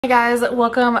Hey guys,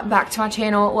 welcome back to my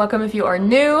channel. Welcome if you are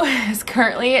new. It's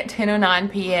currently at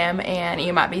 10:09 p.m. and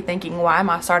you might be thinking, why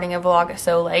am I starting a vlog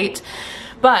so late?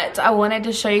 But I wanted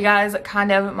to show you guys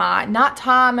kind of my night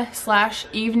time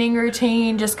 / evening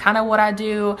routine, just kind of what I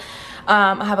do.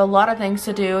 I have a lot of things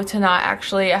to do tonight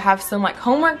actually. I have some like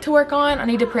homework to work on. I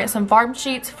need to print some pharm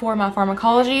sheets for my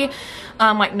pharmacology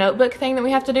like notebook thing that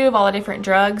we have to do of all the different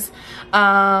drugs.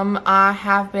 I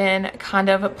have been kind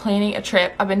of planning a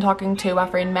trip. I've been talking to my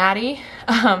friend Maddie.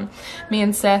 Me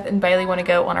and Seth and Baylee want to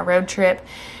go on a road trip,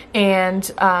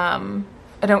 and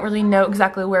I don't really know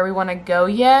exactly where we want to go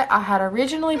yet. I had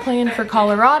originally planned for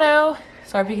Colorado.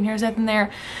 Sorry if you can hear Seth in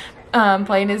there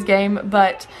playing his game,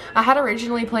 but I had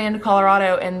originally planned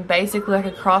Colorado and basically like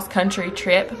a cross-country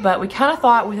trip, but we kind of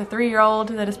thought with a 3-year-old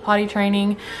that is potty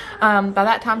training, by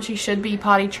that time she should be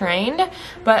potty trained,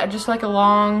 but just like a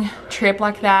long trip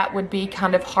like that would be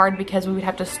kind of hard because we would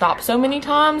have to stop so many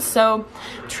times. So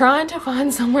trying to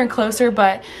find somewhere closer,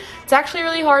 but it's actually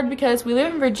really hard because we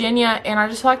live in Virginia and I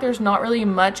just feel like there's not really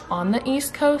much on the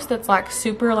East Coast that's like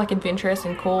super like adventurous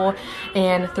and cool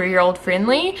and 3-year-old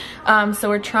friendly. So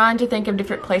we're trying to think of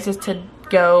different places to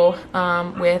go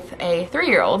with a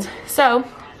 3-year-old. So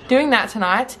doing that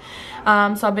tonight.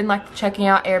 So I've been like checking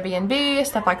out Airbnb,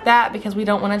 stuff like that, because we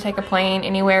don't want to take a plane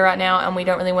anywhere right now and we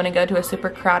don't really want to go to a super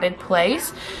crowded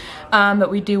place.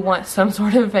 But we do want some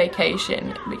sort of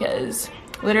vacation because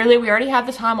literally we already have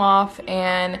the time off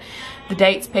and the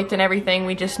dates picked and everything.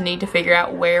 We just need to figure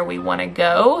out where we want to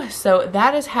go. So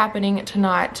that is happening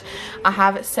tonight. I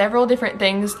have several different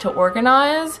things to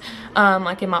organize,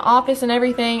 like in my office and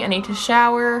everything. I need to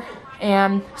shower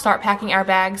and start packing our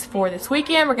bags for this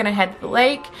weekend. We're gonna head to the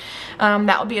lake.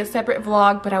 That will be a separate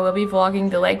vlog, but I will be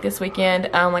vlogging the lake this weekend,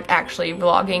 like actually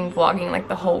vlogging like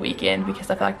the whole weekend,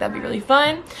 because I feel like that'd be really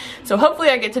fun. So hopefully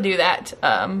I get to do that.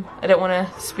 I don't want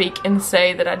to speak and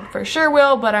say that I for sure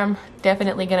will, but I'm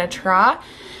definitely gonna try.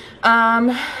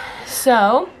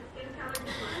 So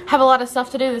have a lot of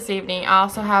stuff to do this evening. I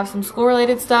also have some school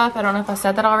related stuff. I don't know if I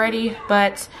said that already,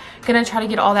 but gonna try to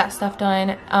get all that stuff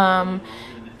done.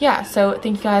 Yeah, so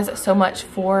thank you guys so much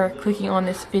for clicking on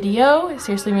this video. It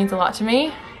seriously means a lot to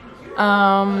me.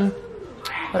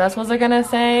 What else was I gonna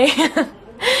say? I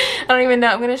don't even know.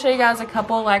 I'm gonna show you guys a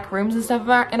couple like rooms and stuff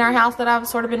in our house that I've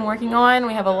sort of been working on.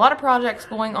 We have a lot of projects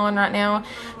going on right now.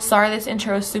 Sorry this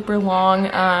intro is super long.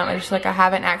 I just like I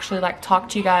haven't actually like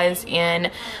talked to you guys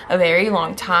in a very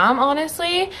long time,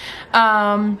 honestly.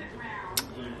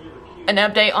 An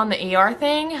update on the ER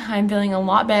thing. I'm feeling a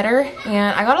lot better,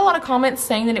 and I got a lot of comments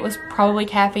saying that it was probably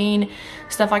caffeine,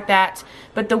 stuff like that.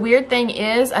 But the weird thing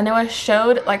is, I know I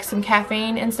showed like some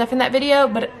caffeine and stuff in that video,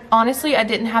 but honestly I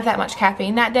didn't have that much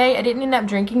caffeine that day. I didn't end up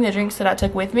drinking the drinks that I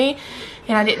took with me,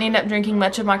 and I didn't end up drinking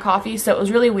much of my coffee. So it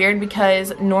was really weird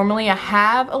because normally I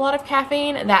have a lot of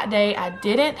caffeine. That day I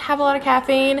didn't have a lot of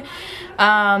caffeine.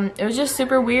 It was just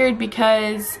super weird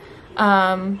because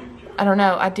I don't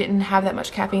know, I didn't have that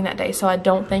much caffeine that day, so I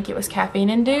don't think it was caffeine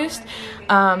induced.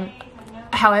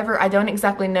 However, I don't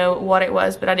exactly know what it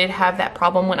was, but I did have that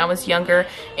problem when I was younger,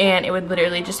 and it would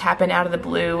literally just happen out of the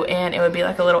blue, and it would be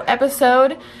like a little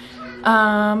episode.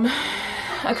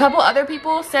 A couple other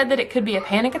people said that it could be a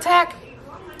panic attack.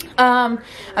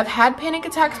 I've had panic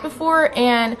attacks before,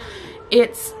 and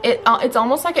it's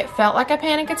almost like it felt like a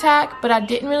panic attack, but I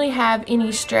didn't really have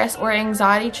any stress or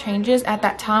anxiety changes at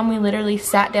that time. We literally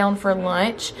sat down for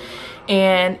lunch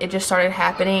and it just started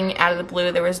happening out of the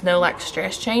blue. There was no like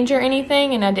stress change or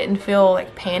anything, and I didn't feel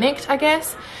like panicked, I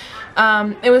guess.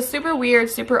 It was super weird,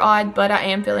 super odd, but I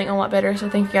am feeling a lot better. So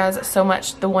thank you guys so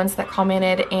much, the ones that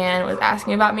commented and was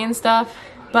asking about me and stuff.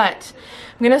 But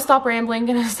I'm gonna stop rambling,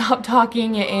 gonna stop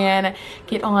talking and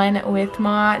get on with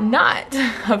my night.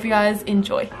 Hope you guys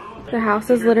enjoy. The house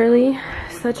is literally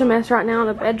such a mess right now.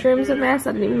 The bedroom's a mess.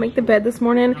 I didn't even make the bed this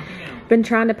morning. Been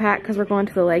trying to pack because we're going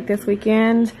to the lake this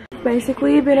weekend.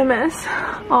 Basically been a mess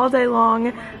all day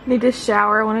long. Need to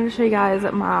shower. I wanted to show you guys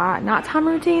my nighttime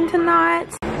routine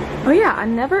tonight. Oh yeah, I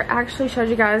never actually showed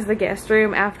you guys the guest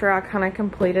room after I kind of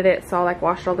completed it. So I like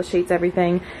washed all the sheets,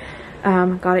 everything.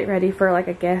 Got it ready for like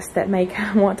a guest that may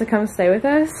want to come stay with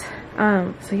us.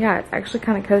 So yeah, it's actually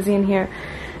kind of cozy in here,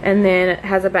 and then it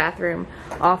has a bathroom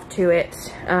off to it.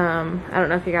 I don't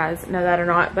know if you guys know that or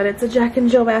not, but it's a Jack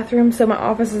and Jill bathroom, so my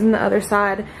office is on the other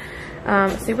side.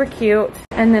 Super cute.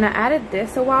 And then I added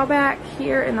this a while back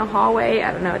here in the hallway.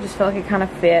 I don't know, I just felt like it kind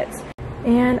of fits.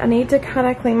 And I need to kind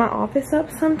of clean my office up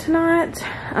some tonight,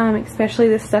 especially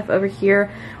this stuff over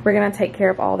here. We're gonna take care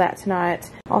of all that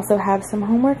tonight. Also have some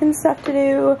homework and stuff to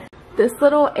do. This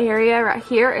little area right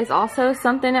here is also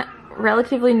something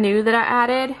relatively new that I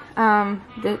added.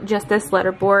 Just this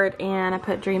letterboard, and I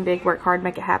put dream big, work hard,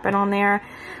 make it happen on there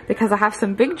because I have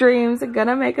some big dreams. I'm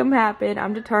gonna make them happen.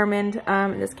 I'm determined.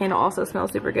 This candle also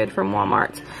smells super good from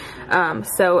Walmart.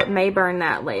 So it may burn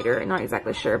that later. I'm not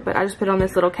exactly sure, but I just put on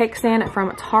this little cake stand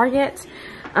from Target.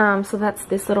 So that's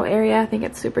this little area. I think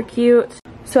it's super cute.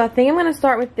 So I think I'm going to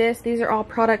start with this. These are all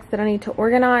products that I need to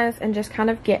organize and just kind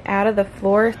of get out of the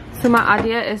floor. So my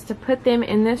idea is to put them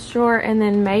in this drawer and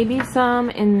then maybe some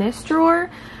in this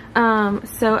drawer. So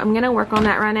I'm going to work on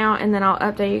that right now, and then I'll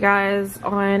update you guys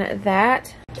on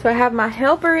that. So I have my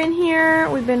helper in here.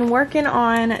 We've been working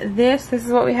on this. This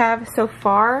is what we have so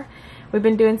far. We've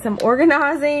been doing some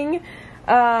organizing.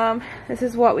 This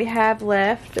is what we have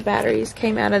left. The batteries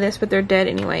came out of this, but they're dead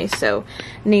anyway, so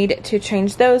need to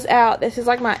change those out. This is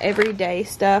like my everyday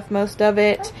stuff, most of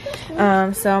it.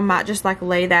 So I might just like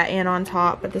lay that in on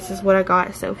top, but this is what I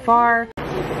got so far.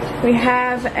 We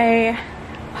have a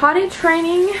potty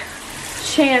training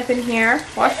champ in here,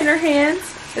 washing her hands.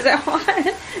 Is that hot?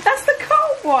 That's the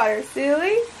cold water,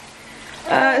 silly.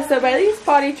 So Baylee's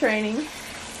potty training.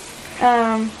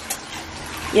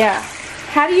 Yeah.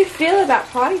 How do you feel about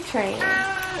potty training?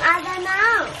 I don't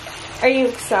know. Are you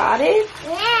excited?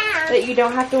 Yeah. That you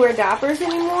don't have to wear diapers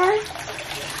anymore?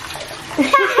 We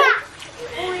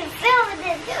filled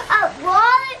it up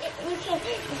water. You can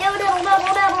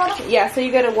do. Yeah, so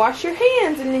you gotta wash your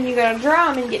hands and then you gotta dry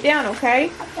them and get down,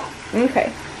 okay? Okay.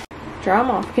 Okay. Dry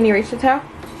them off. Can you reach the towel?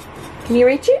 Can you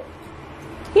reach it?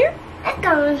 Here? That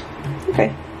goes.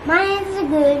 Okay. My hands are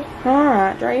good.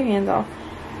 Alright, dry your hands off.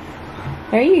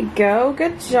 There you go.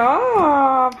 Good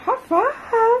job. High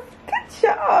five. Good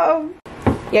job.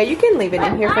 Yeah, you can leave it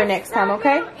in here for next time,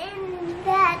 okay? And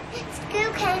that screw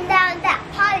came down that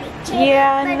potty chair.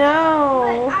 Yeah, I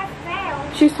know. But I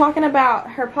fell. She's talking about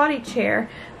her potty chair.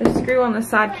 The screw on the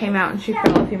side came out and she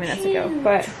fell a few minutes ago.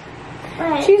 But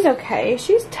she's okay.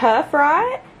 She's tough,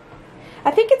 right?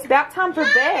 I think it's about time for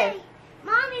bed.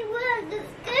 Mommy, look, the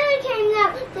screw came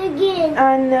out again.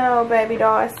 I know, baby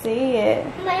doll. I see it.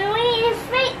 But we need to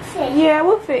fix it. Yeah,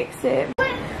 we'll fix it.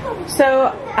 So,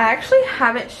 I actually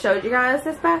haven't showed you guys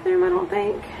this bathroom, I don't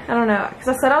think. I don't know. Because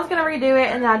I said I was going to redo it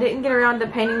and I didn't get around to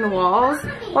painting the walls.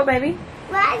 What, baby?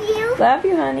 Love you. Love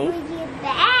you, honey. You're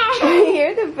best.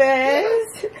 You're the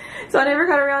best. So I never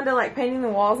got around to like painting the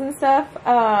walls and stuff.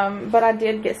 But I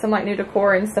did get some like new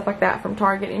decor and stuff like that from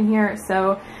Target in here.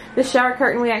 So this shower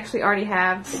curtain we actually already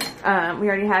have. We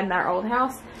already had in our old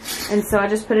house. And so I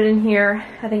just put it in here.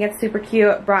 I think it's super cute.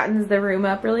 It brightens the room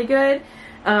up really good.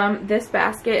 This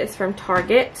basket is from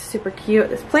Target. Super cute.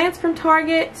 This plant's from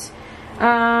Target. The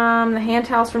hand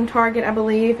towel's from Target, I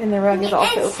believe. And the rug is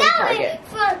also from Target.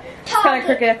 It's kind of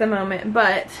crooked at the moment,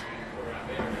 but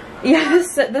yeah,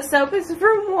 the soap is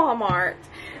from Walmart.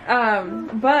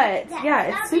 But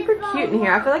yeah, it's super cute in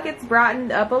here. I feel like it's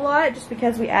brightened up a lot just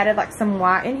because we added like some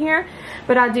white in here,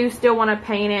 but I do still want to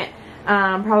paint it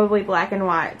probably black and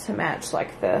white to match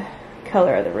like the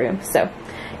color of the room. So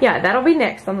yeah, that'll be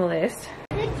next on the list.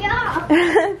 Good job.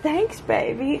 Thanks,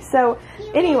 baby. So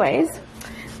anyways,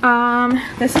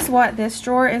 this is what this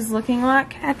drawer is looking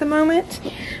like at the moment.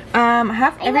 I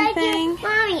have everything.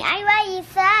 Mommy, I like you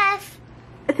fast.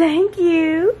 Thank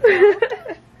you.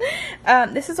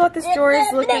 This is what this drawer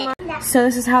is looking like. So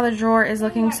this is how the drawer is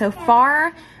looking so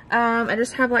far. I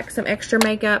just have like some extra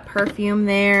makeup, perfume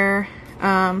there,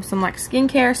 some like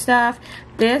skincare stuff.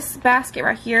 This basket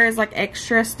right here is like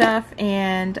extra stuff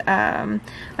and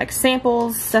like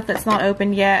samples, stuff that's not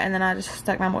opened yet, and then I just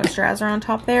stuck my moisturizer on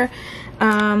top there.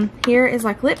 Here is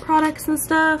like lip products and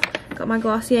stuff. Got my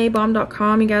Glossier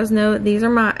balm.com. You guys know these are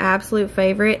my absolute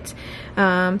favorite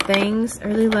things. I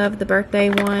really love the birthday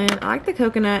one. I like the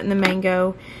coconut and the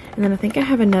mango. And then I think I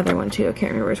have another one too. I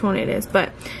can't remember which one it is.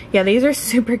 But yeah, these are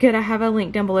super good. I have a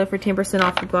link down below for 10%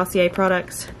 off the Glossier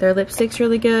products. Their lipstick's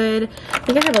really good. I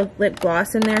think I have a lip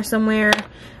gloss in there somewhere.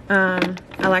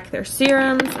 I like their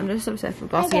serums. I'm just obsessed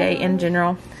with Glossier in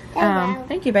general.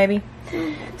 Thank you, baby.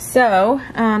 So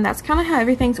that's kind of how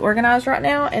everything's organized right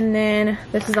now. And then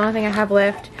this is the only thing I have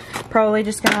left. Probably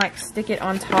just gonna like stick it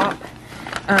on top.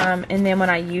 And then when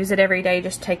I use it every day,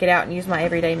 just take it out and use my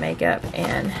everyday makeup,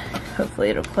 and hopefully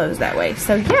it'll close that way.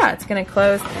 So yeah, it's gonna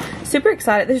close. Super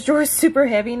excited. This drawer is super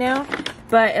heavy now,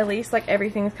 but at least like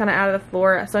everything's kind of out of the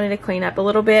floor. I still need to clean up a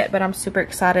little bit, but I'm super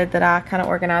excited that I kind of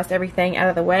organized everything out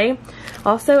of the way.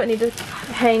 Also, I need to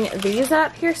hang these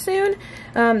up here soon.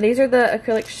 These are the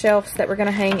acrylic shelves that we're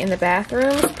gonna hang in the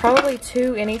bathrooms. Probably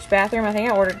 2 in each bathroom. I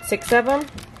think I ordered 6 of them.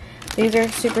 These are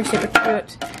super, super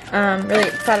cute. Really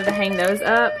excited to hang those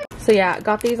up. So yeah,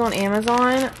 got these on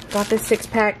Amazon. Got this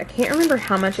 6-pack. I can't remember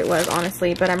how much it was,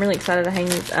 honestly, but I'm really excited to hang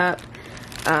these up.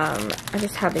 I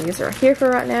just have these right here for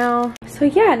right now. So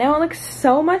yeah, now it looks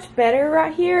so much better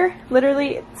right here.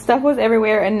 Literally, stuff was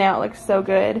everywhere and now it looks so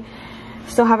good.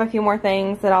 Still have a few more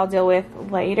things that I'll deal with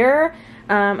later.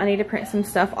 I need to print some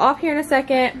stuff off here in a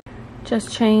second.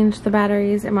 Just changed the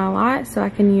batteries in my light so I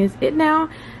can use it now.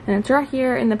 And it's right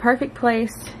here in the perfect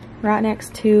place, right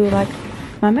next to like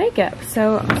my makeup.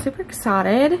 So I'm super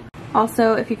excited.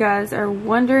 Also, if you guys are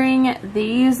wondering,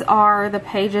 these are the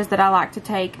pages that I like to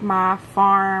take my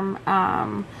farm,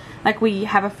 like we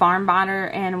have a farm binder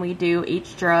and we do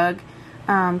each drug.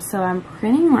 So I'm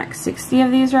printing like 60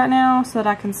 of these right now so that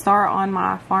I can start on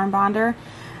my farm binder.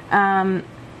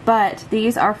 But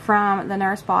these are from the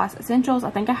Nurse Boss Essentials.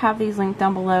 I think I have these linked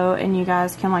down below and you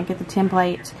guys can like get the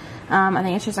template. I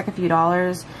think it's just like a few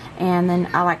dollars, and then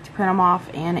I like to print them off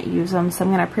and use them. So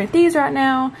I'm going to print these right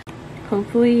now.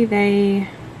 Hopefully they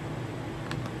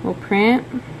will print.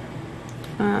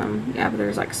 Yeah, but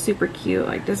there's like super cute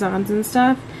like designs and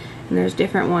stuff, and there's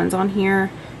different ones on here.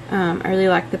 I really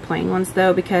like the plain ones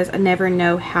though, because I never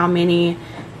know how many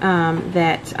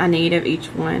that I need of each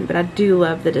one, but I do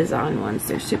love the design ones.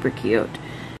 They're super cute,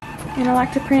 and I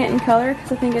like to print it in color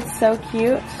because I think it's so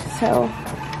cute. So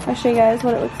I'll show you guys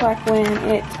what it looks like when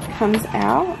it comes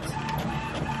out.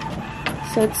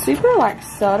 So it's super like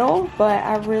subtle, but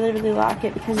I really like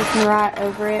it because you can write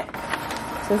over it.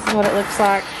 So this is what it looks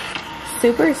like.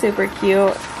 Super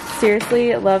cute.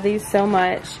 Seriously, love these so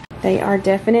much. They are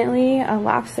definitely a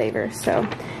lifesaver. So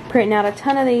printing out a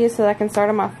ton of these so that I can start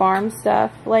on my farm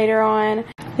stuff later on.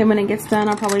 Then when it gets done,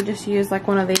 I'll probably just use like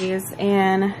one of these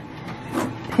and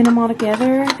pin them all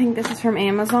together. I think this is from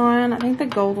Amazon. I think the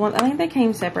gold one, I think they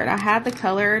came separate. I had the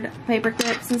colored paper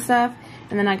clips and stuff,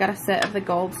 and then I got a set of the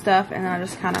gold stuff, and then I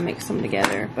just kind of mixed them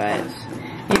together. But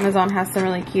Amazon has some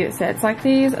really cute sets like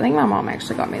these. I think my mom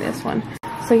actually got me this one.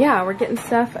 So yeah, we're getting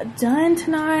stuff done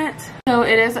tonight. So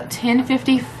it is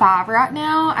 10:55 right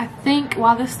now. I think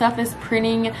while this stuff is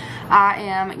printing, I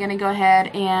am gonna go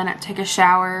ahead and take a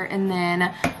shower and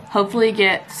then hopefully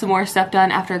get some more stuff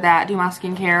done after that, do my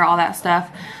skincare, all that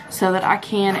stuff, so that I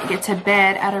can get to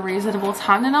bed at a reasonable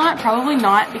time tonight. Probably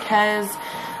not, because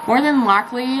more than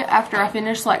likely after I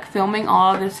finish like filming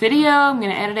all of this video, I'm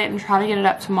gonna edit it and try to get it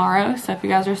up tomorrow. So if you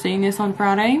guys are seeing this on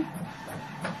Friday,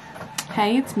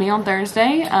 hey, it's me on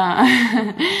Thursday,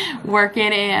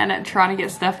 working and trying to get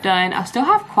stuff done. I still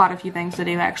have quite a few things to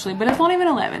do actually, but it's not even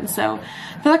 11, so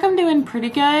I feel like I'm doing pretty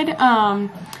good. If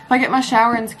I get my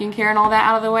shower and skincare and all that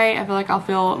out of the way, I feel like I'll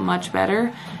feel much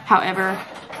better. However,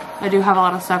 I do have a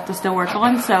lot of stuff to still work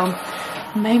on, so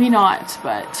maybe not,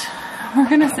 but we're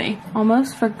gonna see.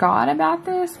 Almost forgot about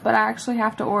this, but I actually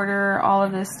have to order all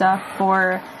of this stuff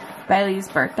for Baylee's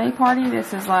birthday party.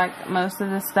 This is like most of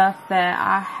the stuff that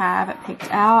I have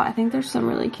picked out. I think there's some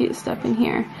really cute stuff in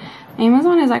here.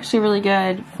 Amazon is actually really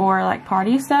good for like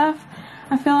party stuff,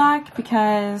 I feel like,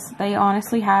 because they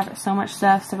honestly have so much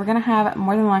stuff. So we're gonna have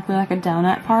more than likely like a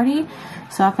donut party.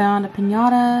 So I found a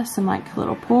piñata, some like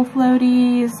little pool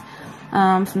floaties,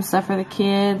 some stuff for the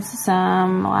kids,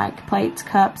 some like plates,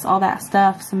 cups, all that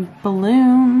stuff, some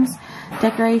balloons,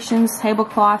 decorations,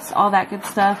 tablecloths, all that good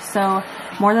stuff. So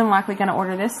more than likely gonna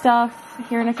order this stuff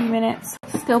here in a few minutes.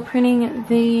 Still printing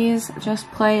these. Just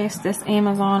placed this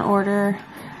Amazon order.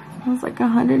 It was like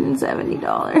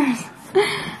 $170.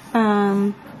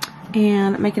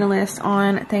 And making a list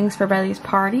on things for Baylee's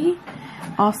party.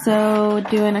 Also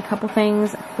doing a couple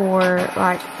things for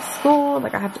like school.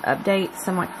 Like I have to update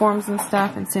some like forms and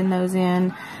stuff and send those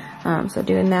in. So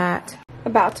doing that.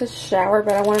 About to shower,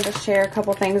 but I wanted to share a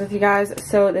couple things with you guys.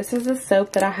 So this is the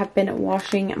soap that I have been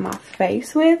washing my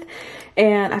face with,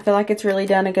 and I feel like it's really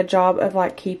done a good job of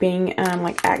like keeping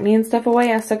like acne and stuff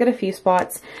away. I still get a few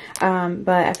spots, but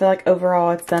I feel like overall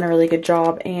it's done a really good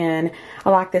job, and I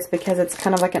like this because it's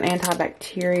kind of like an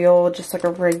antibacterial, just like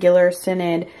a regular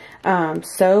scented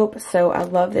soap. So I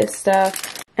love this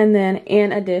stuff. And then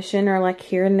in addition, or like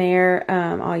here and there,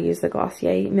 I'll use the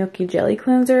Glossier Milky Jelly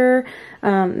Cleanser.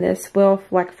 This will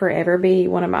like forever be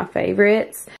one of my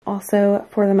favorites. Also,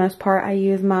 for the most part, I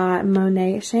use my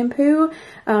Monet shampoo.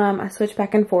 I switch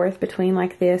back and forth between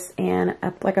like this and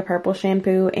like a purple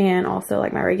shampoo, and also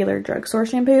like my regular drugstore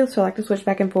shampoo. So I like to switch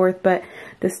back and forth, but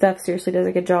this stuff seriously does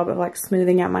a good job of like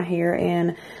smoothing out my hair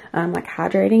and like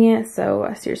hydrating it. So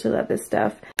I seriously love this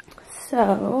stuff.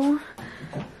 So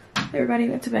everybody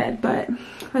went to bed, but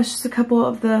that's just a couple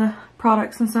of the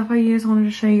products and stuff I use. I wanted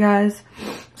to show you guys.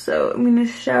 So I'm gonna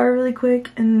shower really quick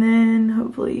and then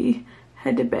hopefully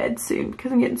head to bed soon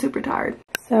because I'm getting super tired.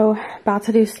 So about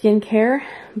to do skincare,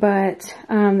 but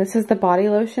this is the body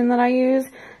lotion that I use.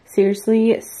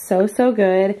 Seriously, so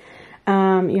good.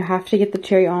 You have to get the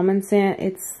cherry almond scent.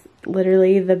 It's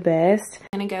literally the best.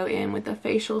 I'm gonna go in with a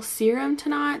facial serum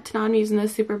tonight. Tonight I'm using the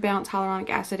Super Bounce Hyaluronic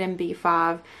Acid and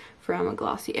B5 from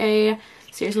Glossier.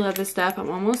 Seriously love this stuff. I'm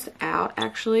almost out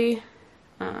actually,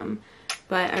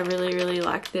 but I really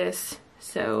like this.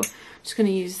 So I'm just gonna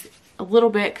use a little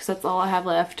bit because that's all I have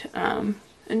left, and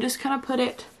just kind of put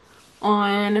it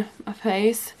on my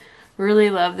face.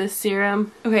 Really love this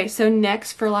serum. Okay, so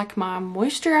next for like my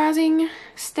moisturizing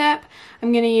step,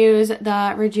 I'm gonna use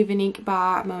the Rejuvenate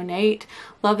by Monat.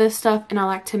 Love this stuff, and I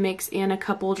like to mix in a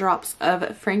couple drops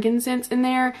of frankincense in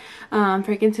there.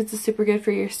 Frankincense is super good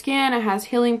for your skin. It has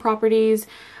healing properties.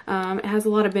 It has a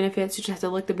lot of benefits. You just have to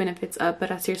look the benefits up, but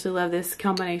I seriously love this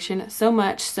combination so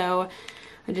much. So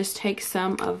I just take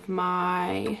some of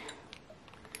my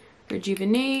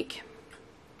Rejuvenate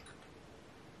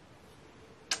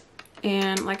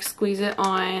and like squeeze it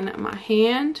on my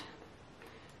hand.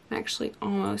 I'm actually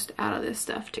almost out of this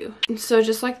stuff too. And so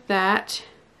just like that,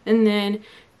 and then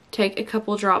take a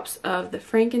couple drops of the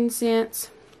frankincense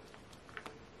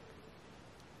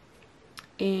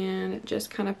and just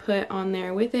kind of put on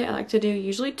there with it. I like to do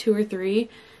usually 2 or 3,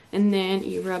 and then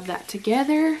you rub that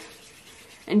together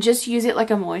and just use it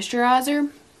like a moisturizer.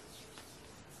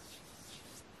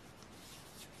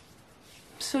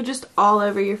 So just all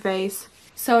over your face.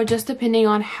 So just depending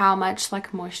on how much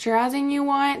like moisturizing you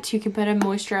want, you can put a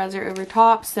moisturizer over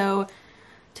top. So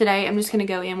today I'm just going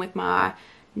to go in with my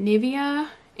Nivea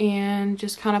and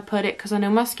just kind of put it, because I know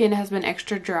my skin has been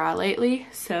extra dry lately.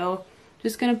 So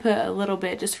just going to put a little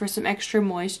bit just for some extra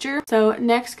moisture. So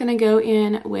next going to go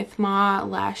in with my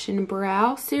Lash and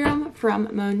Brow Serum from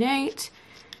Monat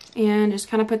and just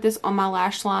kind of put this on my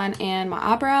lash line and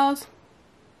my eyebrows.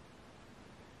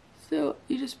 So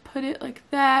you just put it like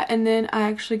that, and then I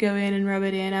actually go in and rub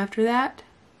it in after that.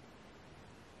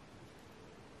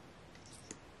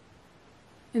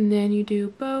 And then you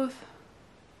do both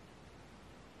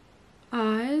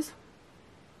eyes.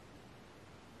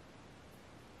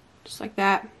 Just like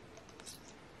that.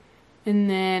 And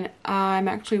then I'm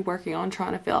actually working on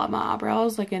trying to fill out my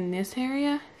eyebrows like in this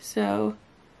area. So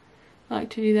I like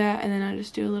to do that, and then I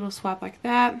just do a little swipe like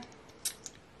that.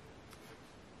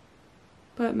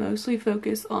 But mostly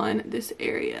focus on this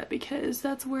area because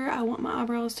that's where I want my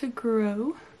eyebrows to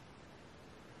grow.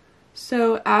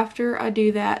 So after I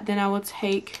do that, then I will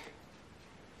take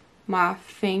my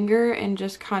finger and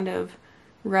just kind of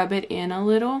rub it in a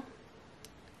little.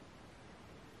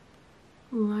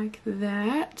 Like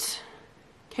that.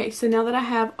 Okay, so now that I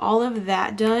have all of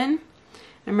that done,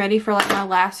 I'm ready for like my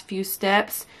last few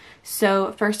steps.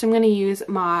 So first I'm going to use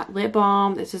my lip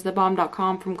balm. This is the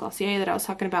balm.com from Glossier that I was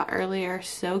talking about earlier.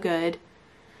 So good.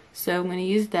 So I'm going to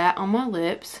use that on my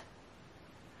lips.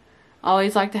 I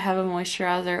always like to have a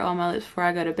moisturizer on my lips before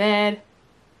I go to bed.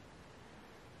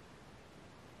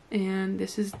 And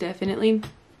this is definitely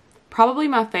probably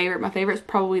my favorite. My favorite is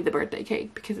probably the birthday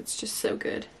cake because it's just so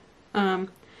good. And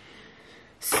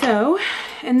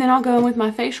then I'll go in with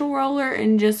my facial roller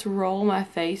and just roll my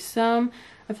face some.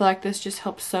 I feel like this just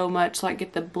helps so much, like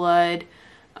get the blood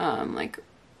like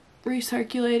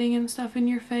recirculating and stuff in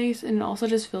your face, and it also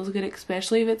just feels good,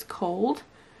 especially if it's cold,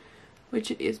 which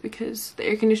it is because the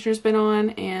air conditioner's been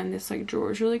on and this like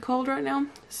drawer is really cold right now.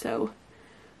 So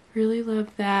really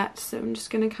love that. So I'm just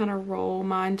gonna kind of roll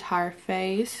my entire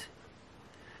face,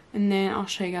 and then I'll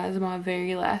show you guys my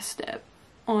very last step.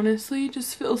 Honestly, it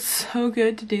just feels so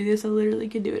good to do this. I literally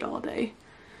could do it all day.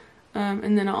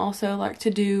 And then I also like to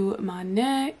do my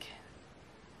neck.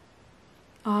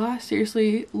 I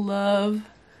seriously love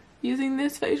using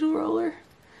this facial roller.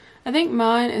 I think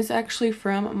mine is actually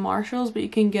from Marshall's, but you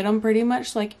can get them pretty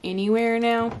much like anywhere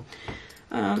now.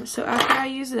 So after I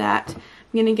use that, I'm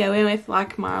going to go in with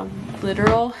like my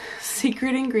literal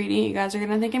secret ingredient. You guys are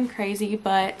going to think I'm crazy,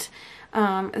 but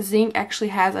zinc actually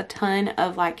has a ton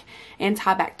of like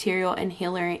antibacterial and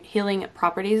healing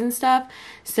properties and stuff.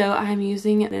 So I'm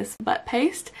using this butt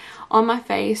paste on my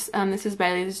face. This is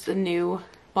Baylee. This is a new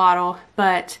bottle,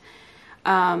 but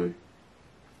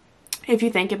if you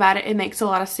think about it, it makes a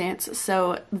lot of sense.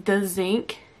 So the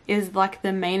zinc is like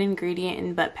the main ingredient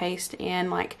in butt paste and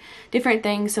like different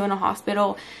things. So in a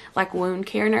hospital, like wound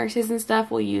care nurses and stuff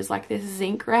will use like this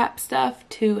zinc wrap stuff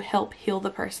to help heal the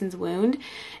person's wound.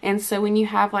 And so when you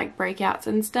have like breakouts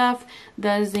and stuff,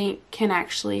 the zinc can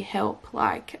actually help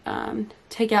like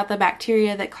take out the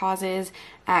bacteria that causes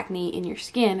acne in your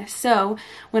skin. So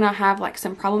when I have like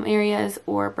some problem areas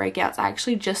or breakouts, I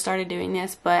actually just started doing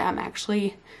this, but I'm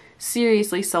actually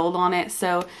seriously sold on it.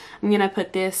 So I'm gonna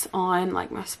put this on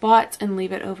like my spots and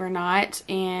leave it overnight,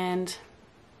 and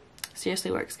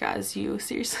seriously works, guys. You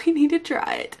seriously need to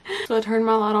try it. So I turned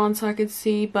my light on so I could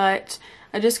see, but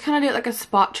I just kind of do it like a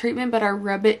spot treatment, but I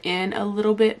rub it in a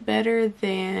little bit better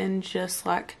than just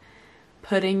like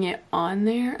putting it on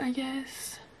there, I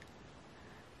guess.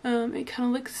 It kind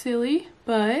of looks silly,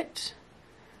 but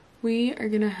we are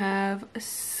gonna have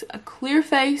a clear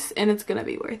face and it's gonna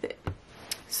be worth it.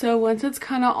 So once it's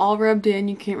kind of all rubbed in,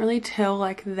 you can't really tell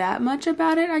like that much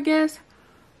about it, I guess.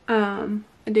 I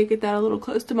did get that a little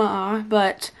close to my eye,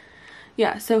 but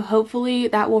yeah, so hopefully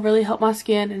that will really help my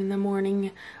skin, and in the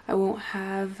morning I won't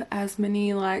have as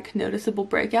many like noticeable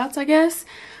breakouts, I guess.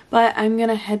 But I'm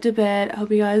gonna head to bed. I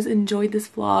hope you guys enjoyed this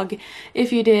vlog.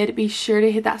 If you did, be sure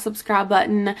to hit that subscribe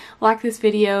button, like this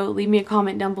video, leave me a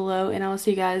comment down below, and I will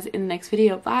see you guys in the next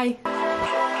video. Bye!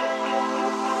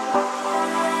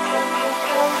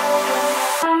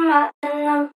 I'm not in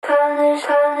the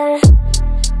palace.